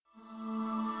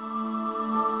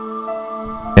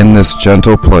In this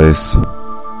gentle place,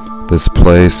 this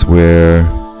place where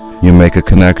you make a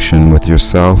connection with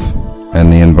yourself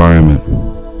and the environment.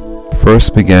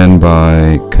 First begin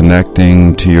by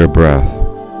connecting to your breath,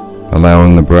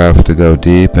 allowing the breath to go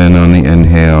deep in on the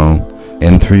inhale,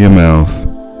 in through your mouth,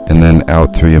 and then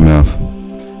out through your mouth.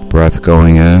 Breath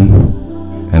going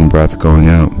in and breath going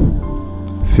out.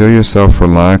 Feel yourself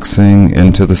relaxing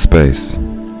into the space,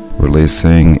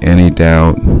 releasing any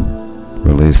doubt,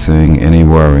 releasing any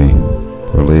worry,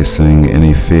 releasing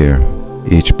any fear.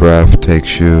 Each breath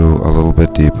takes you a little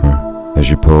bit deeper as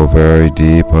you pull very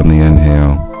deep on the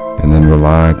inhale and then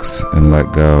relax and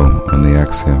let go on the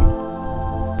exhale.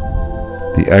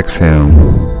 The exhale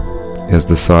is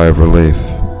the sigh of relief.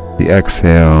 The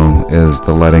exhale is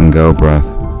the letting go breath.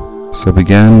 So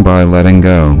begin by letting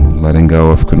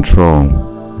go of control.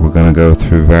 We're going to go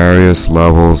through various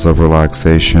levels of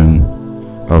relaxation,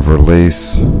 of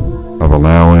release, of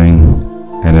allowing,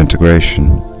 and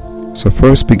integration. So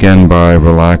first begin by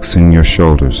relaxing your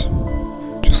shoulders.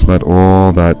 Just let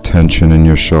all that tension in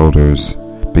your shoulders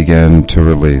begin to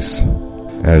release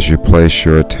as you place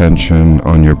your attention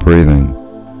on your breathing,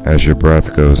 as your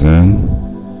breath goes in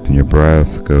and your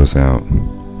breath goes out.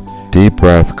 Deep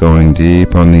breath going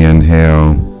deep on the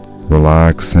inhale,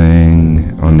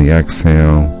 relaxing on the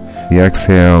exhale. The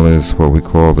exhale is what we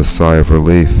call the sigh of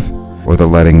relief or the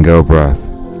letting go breath.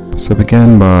 So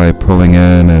begin by pulling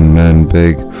in and then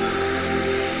big,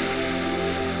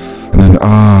 and then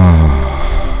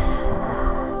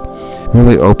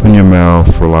Really open your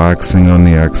mouth, relaxing on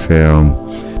the exhale,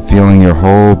 feeling your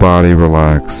whole body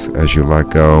relax as you let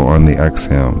go on the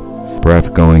exhale.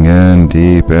 Breath going in,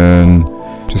 deep in,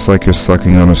 just like you're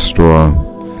sucking on a straw,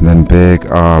 and then big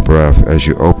breath as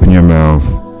you open your mouth,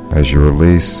 as you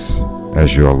release,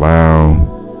 as you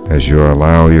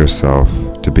allow yourself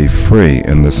to be free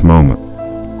in this moment.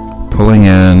 Pulling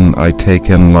in, I take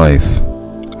in life.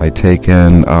 I take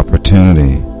in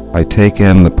opportunity. I take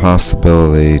in the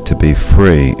possibility to be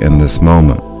free in this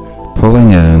moment.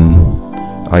 Pulling in,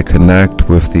 I connect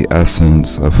with the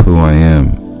essence of who I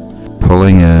am.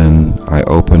 Pulling in, I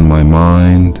open my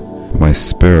mind, my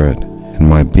spirit, and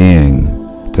my being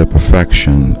to the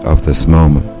perfection of this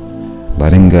moment.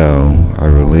 Letting go, I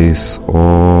release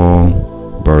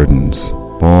all burdens,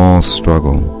 all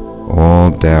struggle,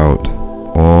 all doubt,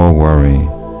 all worry,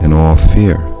 and all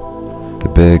fear.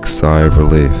 The big sigh of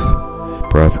relief.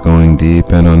 Breath going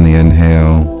deep in on the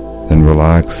inhale, then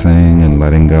relaxing and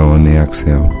letting go on the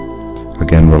exhale.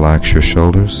 Again, relax your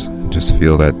shoulders. Just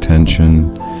feel that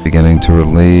tension beginning to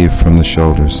relieve from the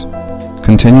shoulders.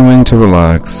 Continuing to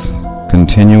relax,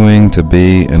 continuing to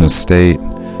be in a state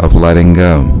of letting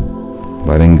go.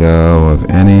 Letting go of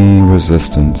any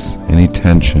resistance, any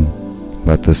tension.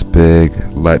 Let this big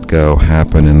let go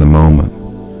happen in the moment.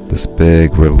 This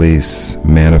big release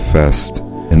manifest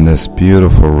in this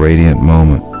beautiful radiant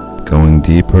moment, going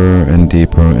deeper and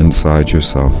deeper inside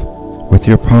yourself. With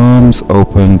your palms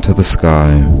open to the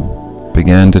sky,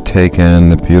 begin to take in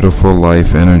the beautiful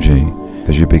life energy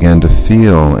as you begin to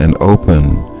feel and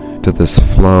open to this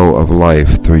flow of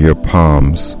life through your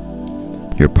palms.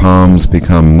 Your palms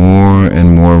become more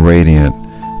and more radiant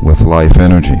with life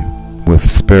energy, with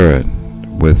spirit,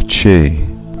 with chi,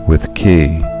 with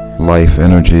ki, life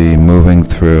energy moving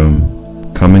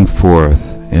through, coming forth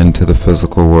into the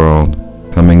physical world,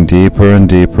 coming deeper and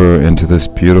deeper into this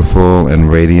beautiful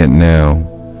and radiant now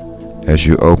as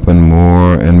you open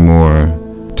more and more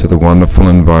to the wonderful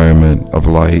environment of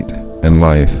light and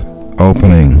life.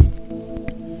 Opening,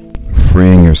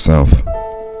 freeing yourself,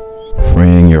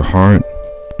 freeing your heart,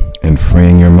 and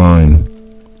freeing your mind.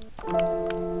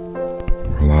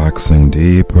 Relaxing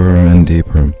deeper and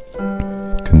deeper,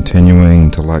 continuing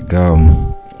to let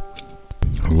go.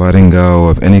 Letting go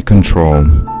of any control.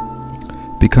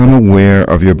 Become aware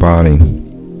of your body,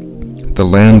 the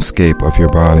landscape of your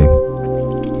body.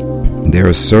 There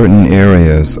are certain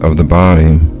areas of the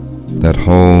body that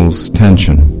holds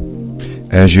tension.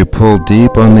 As you pull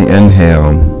deep on the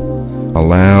inhale,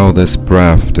 allow this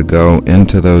breath to go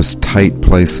into those tight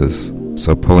places.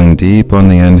 So pulling deep on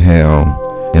the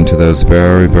inhale into those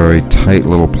very, very tight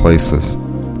little places.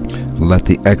 Let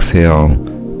the exhale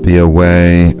be a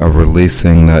way of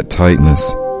releasing that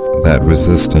tightness, that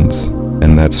resistance,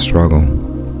 and that struggle.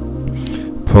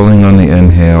 Pulling on the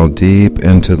inhale deep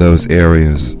into those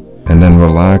areas, and then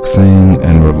relaxing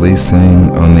and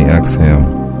releasing on the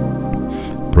exhale.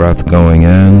 Breath going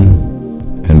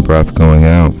in and breath going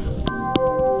out.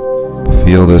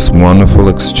 Feel this wonderful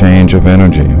exchange of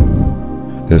energy,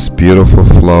 this beautiful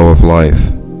flow of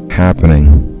life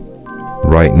happening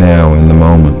right now in the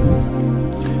moment.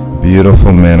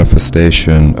 Beautiful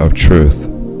manifestation of truth,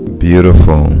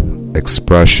 beautiful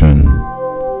expression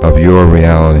of your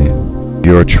reality,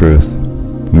 your truth,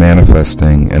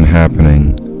 manifesting and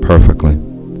happening perfectly.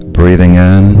 Breathing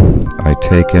in, I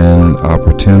take in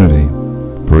opportunity.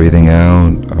 Breathing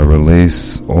out, I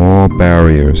release all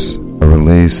barriers. I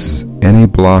release any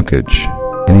blockage,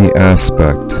 any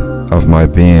aspect of my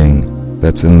being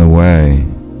that's in the way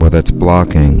or that's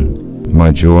blocking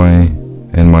my joy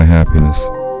and my happiness.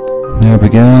 Now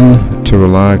begin to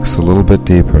relax a little bit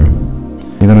deeper.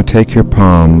 You're going to take your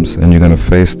palms and you're going to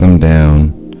face them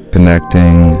down,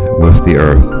 connecting with the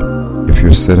earth. If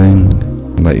you're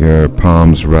sitting, let your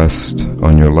palms rest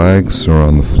on your legs or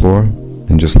on the floor,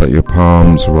 and just let your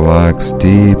palms relax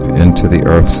deep into the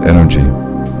earth's energy.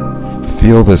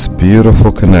 Feel this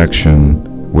beautiful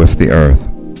connection with the earth.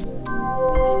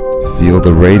 Feel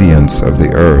the radiance of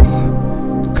the earth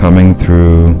coming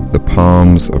through the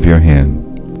palms of your hand.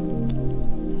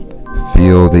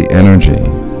 Feel the energy,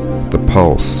 the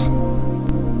pulse,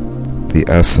 the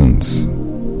essence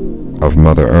of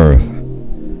Mother Earth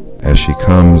as she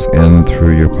comes in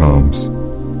through your palms.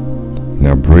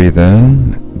 Now breathe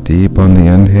in, deep on the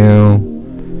inhale,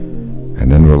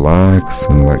 and then relax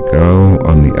and let go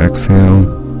on the exhale,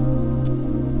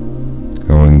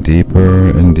 going deeper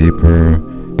and deeper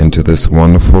into this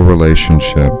wonderful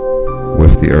relationship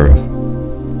with the earth.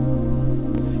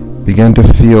 Begin to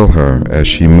feel her as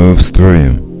she moves through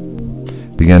you.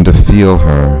 Begin to feel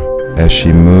her as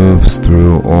she moves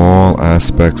through all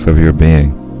aspects of your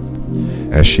being.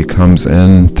 As she comes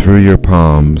in through your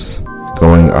palms,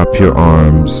 going up your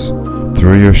arms,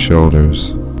 through your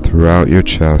shoulders, throughout your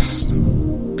chest,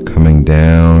 coming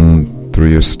down through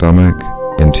your stomach,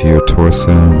 into your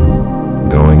torso,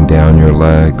 going down your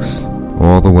legs,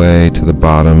 all the way to the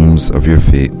bottoms of your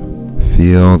feet.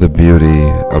 Feel the beauty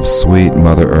of sweet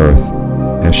Mother Earth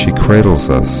as she cradles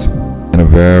us in a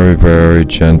very, very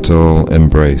gentle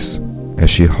embrace, as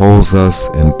she holds us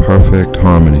in perfect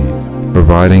harmony,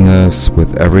 providing us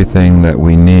with everything that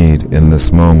we need in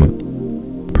this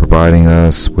moment, providing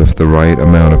us with the right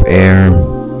amount of air,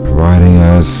 providing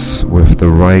us with the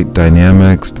right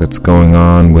dynamics that's going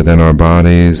on within our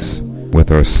bodies,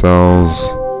 with our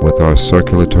cells, with our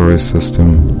circulatory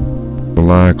system.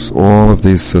 Relax all of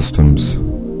these systems,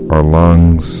 our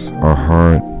lungs, our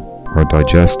heart, our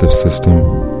digestive system,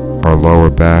 our lower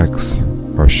backs,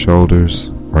 our shoulders,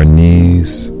 our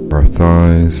knees, our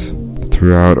thighs,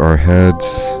 throughout our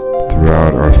heads,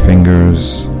 throughout our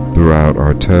fingers, throughout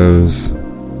our toes,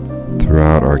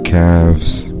 throughout our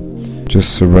calves.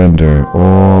 Just surrender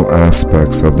all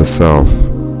aspects of the self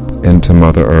into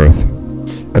Mother Earth.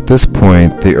 At this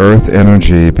point, the earth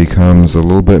energy becomes a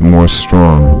little bit more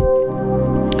strong.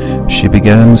 She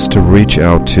begins to reach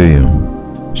out to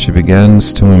you. She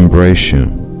begins to embrace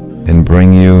you and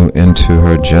bring you into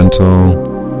her gentle,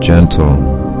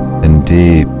 and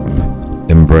deep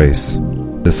embrace.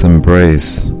 This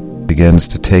embrace begins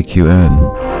to take you in,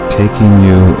 taking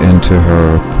you into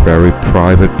her very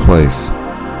private place,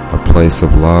 a place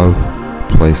of love,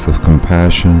 a place of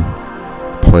compassion,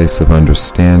 a place of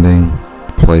understanding,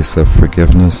 a place of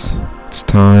forgiveness. It's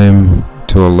time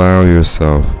to allow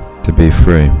yourself to be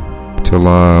free, to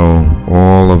allow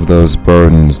all of those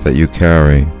burdens that you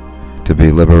carry to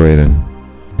be liberated.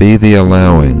 Be the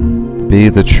allowing, be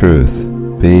the truth,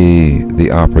 be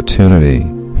the opportunity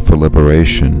for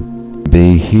liberation.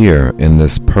 Be here in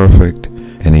this perfect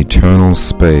and eternal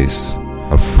space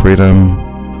of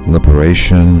freedom,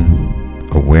 liberation,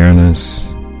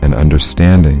 awareness, and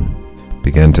understanding.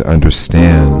 Begin to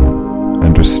understand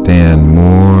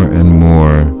more and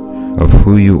more of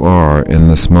who you are in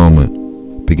this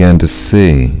moment. Begin to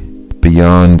see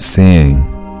beyond seeing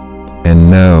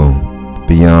and know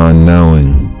beyond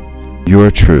knowing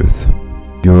your truth,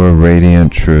 your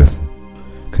radiant truth,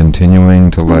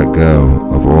 continuing to let go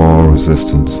of all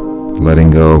resistance, letting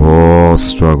go of all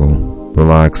struggle,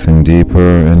 relaxing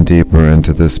deeper and deeper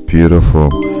into this beautiful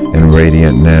and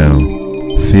radiant now.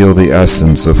 Feel the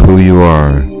essence of who you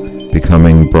are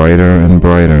becoming brighter and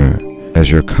brighter as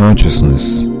your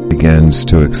consciousness begins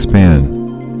to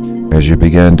expand. As you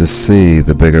begin to see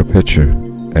the bigger picture,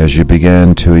 as you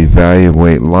begin to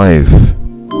evaluate life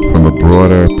from a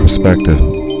broader perspective,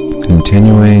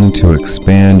 continuing to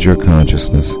expand your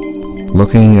consciousness,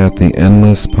 looking at the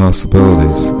endless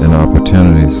possibilities and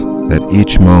opportunities that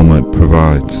each moment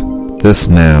provides. This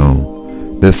now,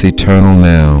 this eternal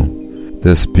now,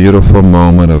 this beautiful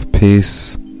moment of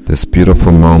peace, this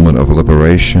beautiful moment of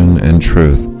liberation and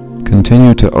truth.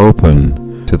 Continue to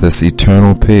open to this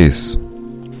eternal peace.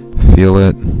 Feel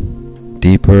it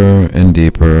deeper and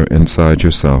deeper inside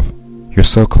yourself. You're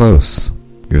so close.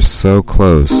 You're so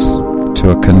close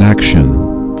to a connection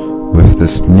with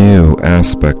this new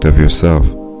aspect of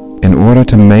yourself. In order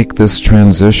to make this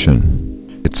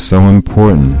transition, it's so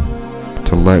important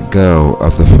to let go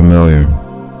of the familiar,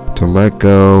 to let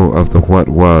go of the what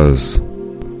was,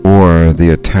 or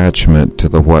the attachment to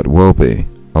the what will be.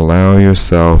 Allow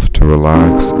yourself to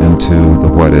relax into the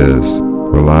what is,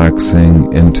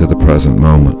 relaxing into the present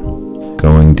moment,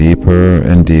 going deeper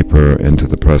and deeper into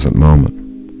the present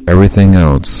moment. Everything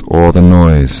else, all the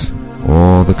noise,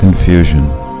 all the confusion,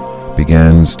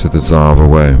 begins to dissolve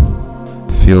away.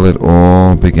 Feel it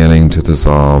all beginning to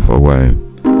dissolve away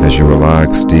as you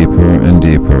relax deeper and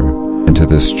deeper into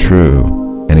this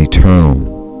true and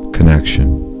eternal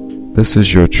connection. This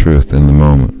is your truth in the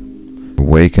moment.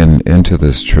 Awaken into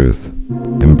this truth.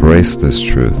 Embrace this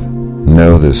truth.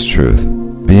 Know this truth.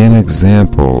 Be an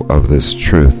example of this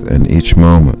truth in each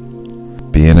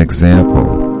moment. Be an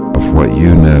example of what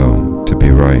you know to be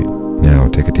right. Now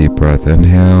take a deep breath.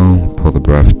 Inhale, pull the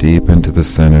breath deep into the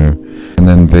center, and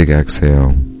then big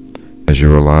exhale as you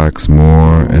relax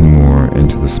more and more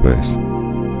into the space.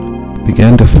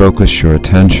 Begin to focus your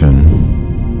attention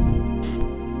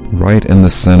right in the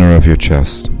center of your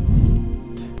chest.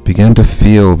 Begin to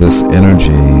feel this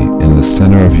energy in the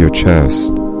center of your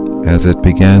chest as it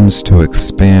begins to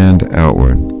expand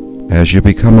outward, as you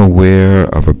become aware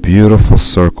of a beautiful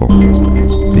circle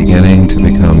beginning to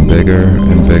become bigger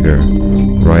and bigger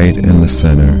right in the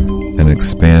center and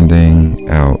expanding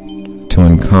out to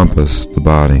encompass the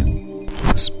body.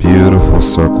 This beautiful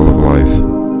circle of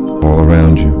life all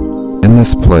around you. In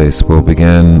this place we'll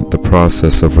begin the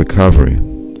process of recovery,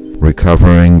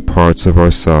 recovering parts of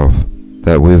ourself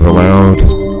that we've allowed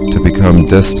to become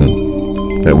distant,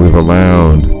 that we've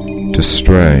allowed to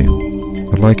stray.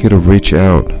 I'd like you to reach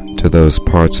out to those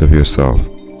parts of yourself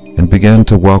and begin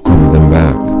to welcome them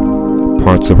back.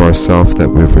 Parts of ourself that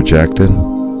we've rejected,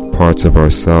 parts of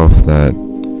ourself that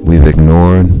we've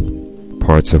ignored,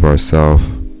 parts of ourself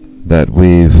that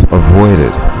we've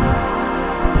avoided,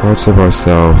 parts of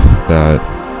ourself that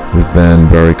we've been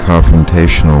very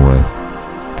confrontational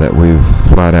with, that we've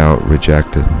flat out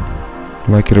rejected. I'd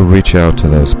like you to reach out to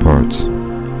those parts.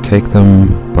 Take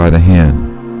them by the hand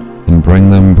and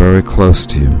bring them very close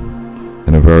to you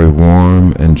in a very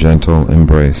warm and gentle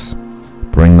embrace.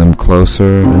 Bring them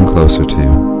closer and closer to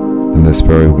you in this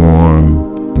very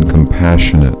warm and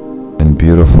compassionate and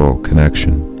beautiful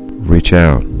connection. Reach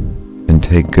out and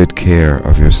take good care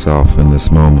of yourself in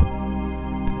this moment.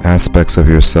 Aspects of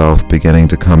yourself beginning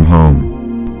to come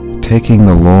home. Taking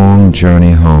the long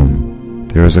journey home,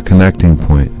 there is a connecting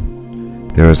point.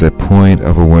 There is a point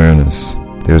of awareness.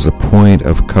 There is a point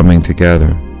of coming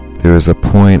together. There is a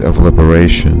point of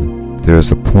liberation. There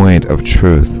is a point of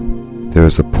truth. There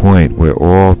is a point where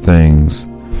all things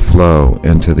flow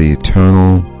into the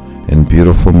eternal and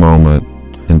beautiful moment,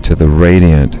 into the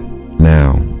radiant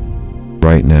now,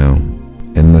 right now,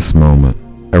 in this moment,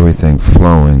 everything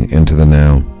flowing into the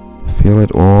now. Feel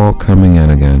it all coming in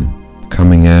again,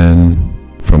 coming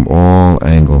in from all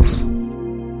angles,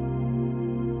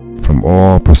 from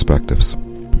all perspectives.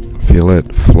 Feel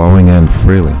it flowing in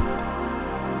freely.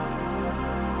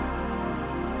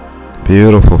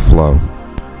 Beautiful flow,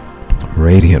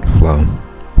 radiant flow.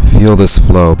 Feel this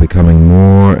flow becoming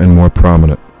more and more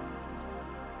prominent,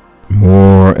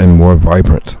 more and more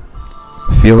vibrant.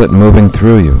 Feel it moving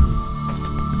through you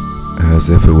as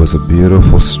if it was a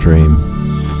beautiful stream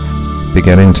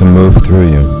beginning to move through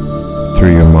you,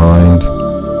 through your mind,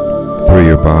 through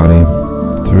your body,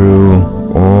 through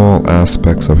all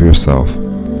aspects of yourself.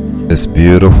 This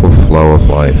beautiful flow of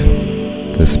life,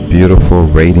 this beautiful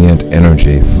radiant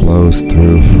energy flows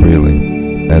through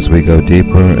freely as we go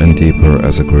deeper and deeper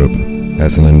as a group,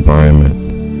 as an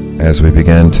environment, as we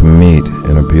begin to meet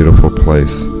in a beautiful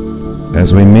place.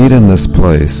 As we meet in this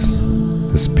place,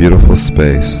 this beautiful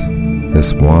space,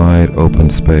 this wide open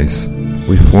space,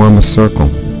 we form a circle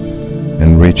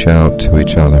and reach out to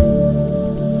each other,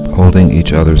 holding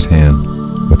each other's hand.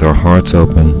 With our hearts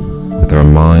open, with our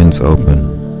minds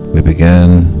open, we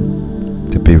begin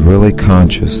to be really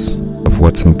conscious of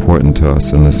what's important to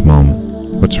us in this moment.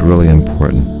 What's really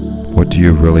important? What do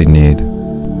you really need?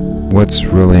 What's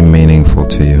really meaningful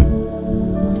to you?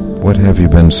 What have you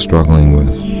been struggling with?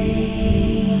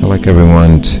 I'd like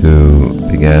everyone to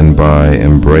begin by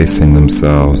embracing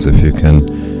themselves. If you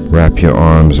can wrap your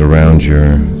arms around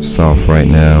yourself right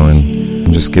now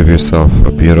and just give yourself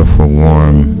a beautiful,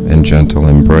 warm, and gentle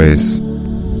embrace.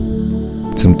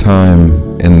 Some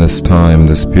time in this time,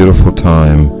 this beautiful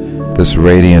time, this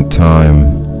radiant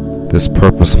time, this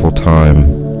purposeful time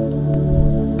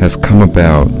has come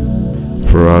about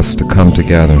for us to come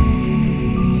together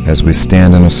as we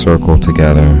stand in a circle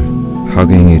together,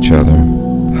 hugging each other,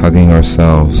 hugging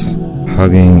ourselves,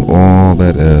 hugging all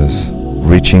that is,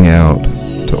 reaching out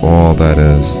to all that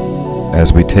is.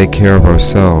 As we take care of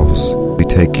ourselves, we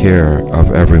take care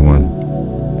of everyone.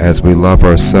 As we love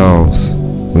ourselves,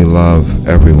 we love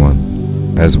everyone.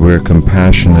 As we're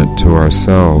compassionate to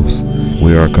ourselves,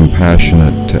 we are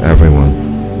compassionate to everyone.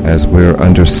 As we're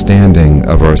understanding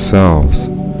of ourselves,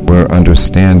 we're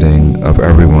understanding of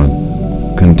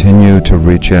everyone. Continue to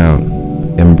reach out,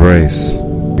 embrace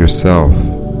yourself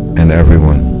and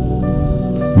everyone.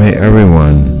 May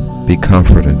everyone be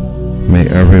comforted. May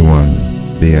everyone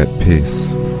be at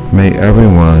peace. May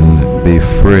everyone be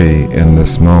free in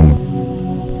this moment.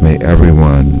 May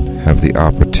everyone have the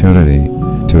opportunity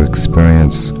to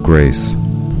experience grace.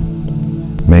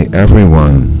 May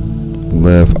everyone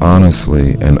live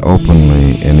honestly and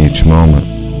openly in each moment.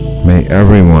 May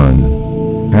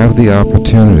everyone have the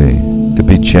opportunity to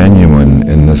be genuine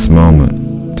in this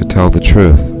moment, to tell the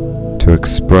truth, to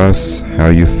express how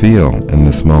you feel in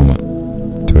this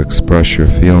moment, to express your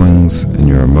feelings and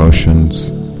your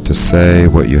emotions, to say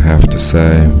what you have to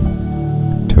say,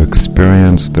 to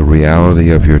experience the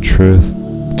reality of your truth,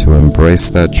 to embrace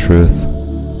that truth,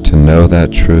 to know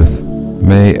that truth.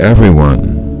 May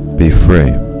everyone be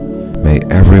free. May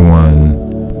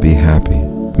everyone be happy.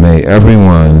 May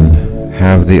everyone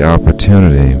have the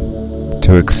opportunity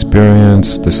to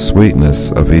experience the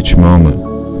sweetness of each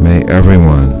moment. May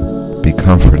everyone be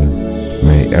comforted.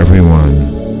 May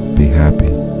everyone be happy.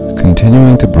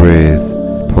 Continuing to breathe,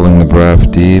 pulling the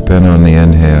breath deep in on the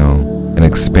inhale and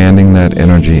expanding that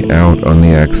energy out on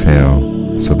the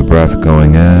exhale. So the breath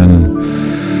going in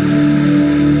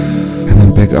and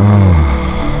then big ah.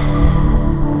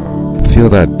 Feel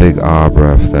that big ah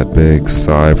breath, that big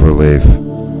sigh of relief,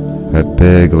 that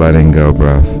big letting go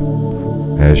breath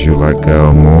as you let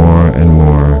go more and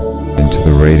more into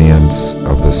the radiance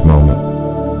of this moment.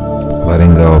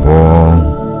 Letting go of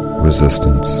all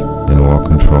resistance and all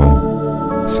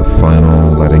control. It's a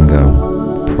final letting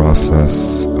go,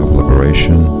 process of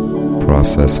liberation,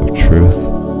 process of truth.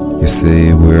 You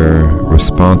see, we're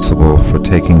responsible for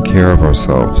taking care of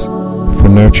ourselves, for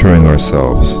nurturing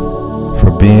ourselves, for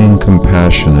being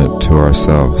compassionate to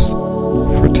ourselves,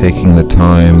 for taking the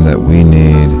time that we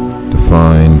need to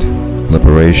find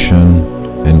liberation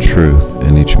and truth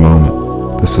in each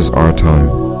moment. This is our time,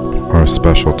 our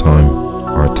special time,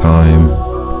 our time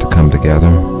to come together,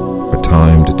 our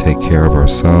time to take care of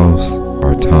ourselves,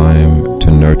 our time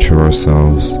to nurture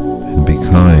ourselves and be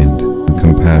kind and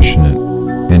compassionate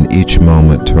in each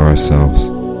moment to ourselves.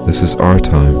 This is our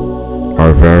time,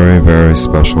 our very, very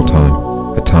special time.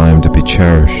 A time to be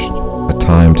cherished, a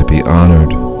time to be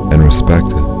honored and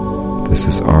respected. This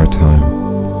is our time,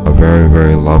 a very,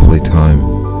 very lovely time,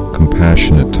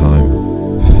 compassionate time.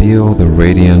 Feel the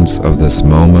radiance of this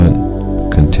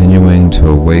moment continuing to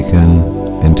awaken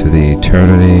into the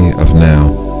eternity of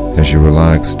now as you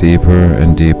relax deeper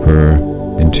and deeper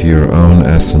into your own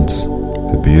essence,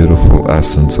 the beautiful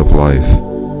essence of life,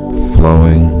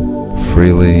 flowing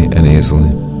freely and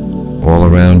easily, all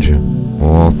around you,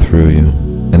 all through you,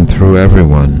 and through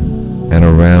everyone, and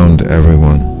around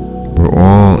everyone. We're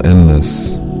all in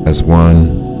this as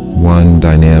one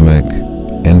dynamic,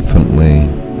 infinitely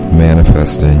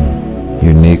manifesting,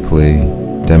 uniquely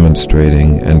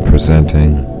demonstrating and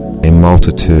presenting a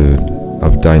multitude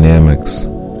of dynamics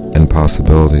and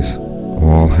possibilities,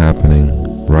 all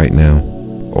happening right now.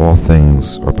 All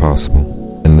things are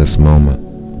possible in this moment.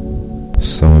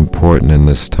 So important in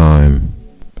this time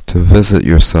to visit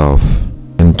yourself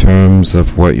in terms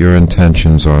of what your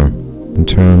intentions are, in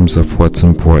terms of what's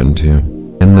important to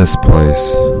you. In this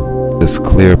place, this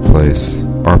clear place,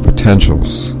 our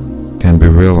potentials can be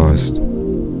realized.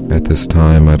 At this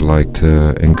time, I'd like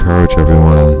to encourage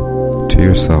everyone to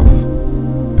yourself,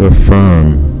 to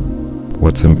affirm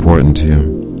what's important to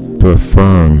you, to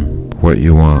affirm what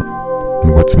you want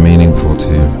and what's meaningful to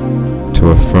you, to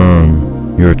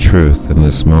affirm your truth in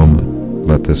this moment.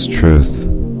 Let this truth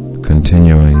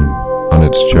continuing on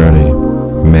its journey,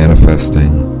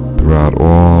 manifesting throughout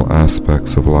all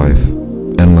aspects of life,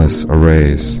 endless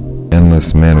arrays,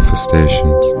 endless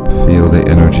manifestations. Feel the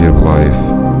energy of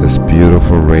life, this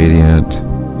beautiful, radiant,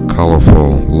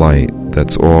 colorful light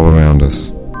that's all around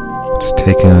us. It's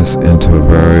taking us into a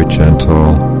very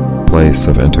gentle place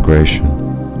of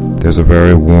integration. There's a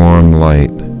very warm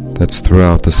light that's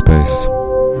throughout the space.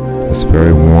 This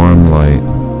very warm light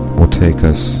will take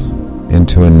us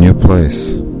into a new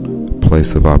place, a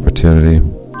place of opportunity,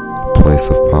 a place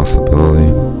of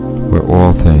possibility, where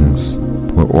all things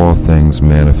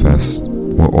manifest,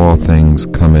 where all things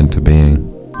come into being.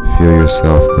 Feel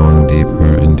yourself going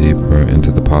deeper and deeper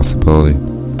into the possibility.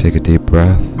 Take a deep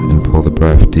breath and pull the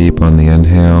breath deep on the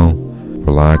inhale,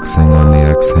 relaxing on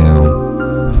the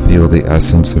exhale. Feel the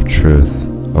essence of truth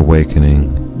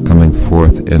awakening, coming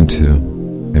forth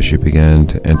into as you begin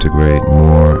to integrate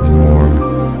more and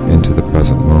more into the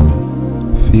present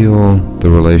moment. Feel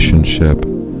the relationship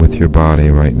with your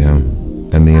body right now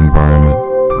and the environment.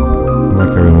 I'd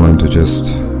like everyone to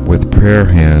just, with prayer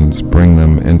hands, bring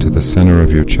them into the center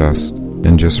of your chest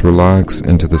and just relax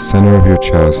into the center of your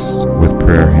chest with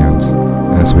prayer hands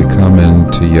as we come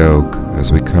into yoga,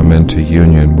 as we come into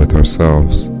union with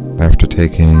ourselves after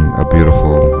taking a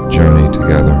beautiful journey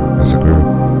together as a group.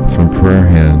 From prayer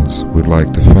hands, we'd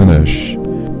like to finish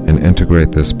and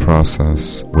integrate this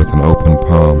process with an open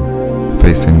palm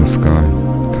facing the sky,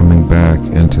 coming back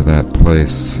into that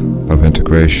place of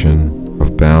integration,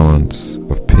 of balance,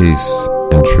 of peace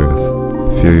and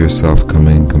truth. Feel yourself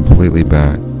coming completely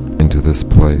back into this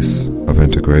place of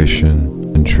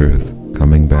integration and truth,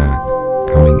 coming back,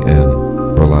 coming in,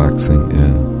 relaxing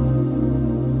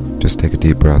in. Just take a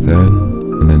deep breath in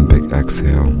and then big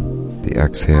exhale. The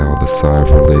exhale, the sigh of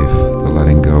relief, the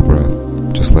letting go breath.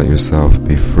 Just let yourself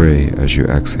be free as you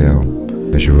exhale,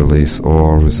 as you release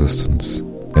all resistance,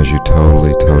 as you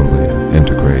totally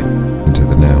integrate into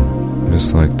the now. I'd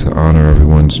just like to honor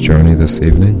everyone's journey this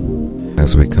evening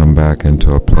as we come back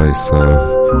into a place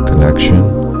of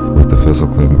connection with the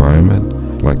physical environment.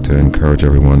 I'd like to encourage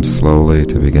everyone slowly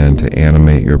to begin to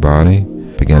animate your body,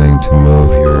 beginning to move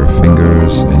your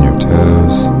fingers and your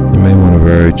toes. You may want to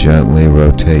very gently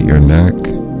rotate your neck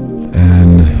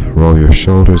and roll your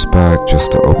shoulders back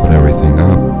just to open everything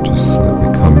up, just so that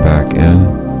we come back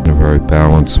in a very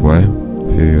balanced way.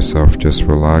 Feel yourself just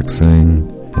relaxing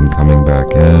and coming back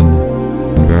in,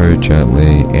 and very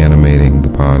gently animating the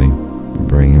body,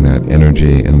 bringing that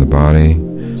energy in the body.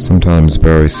 Sometimes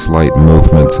very slight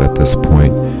movements at this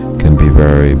point can be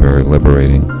very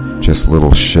liberating. Just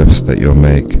little shifts that you'll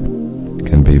make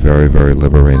can be very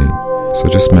liberating. So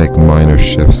just make minor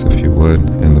shifts, if you would,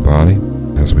 in the body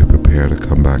as we prepare to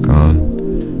come back on.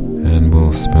 And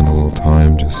we'll spend a little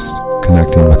time just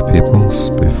connecting with people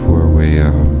before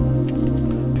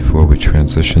we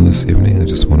transition this evening. I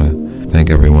just want to thank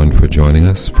everyone for joining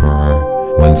us for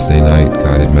our Wednesday night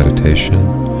guided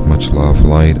meditation. Much love,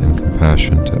 light, and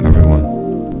compassion to everyone.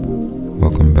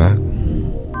 Welcome back.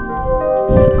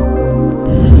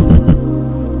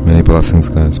 Many blessings,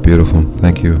 guys. Beautiful.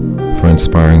 Thank you for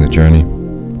inspiring the journey.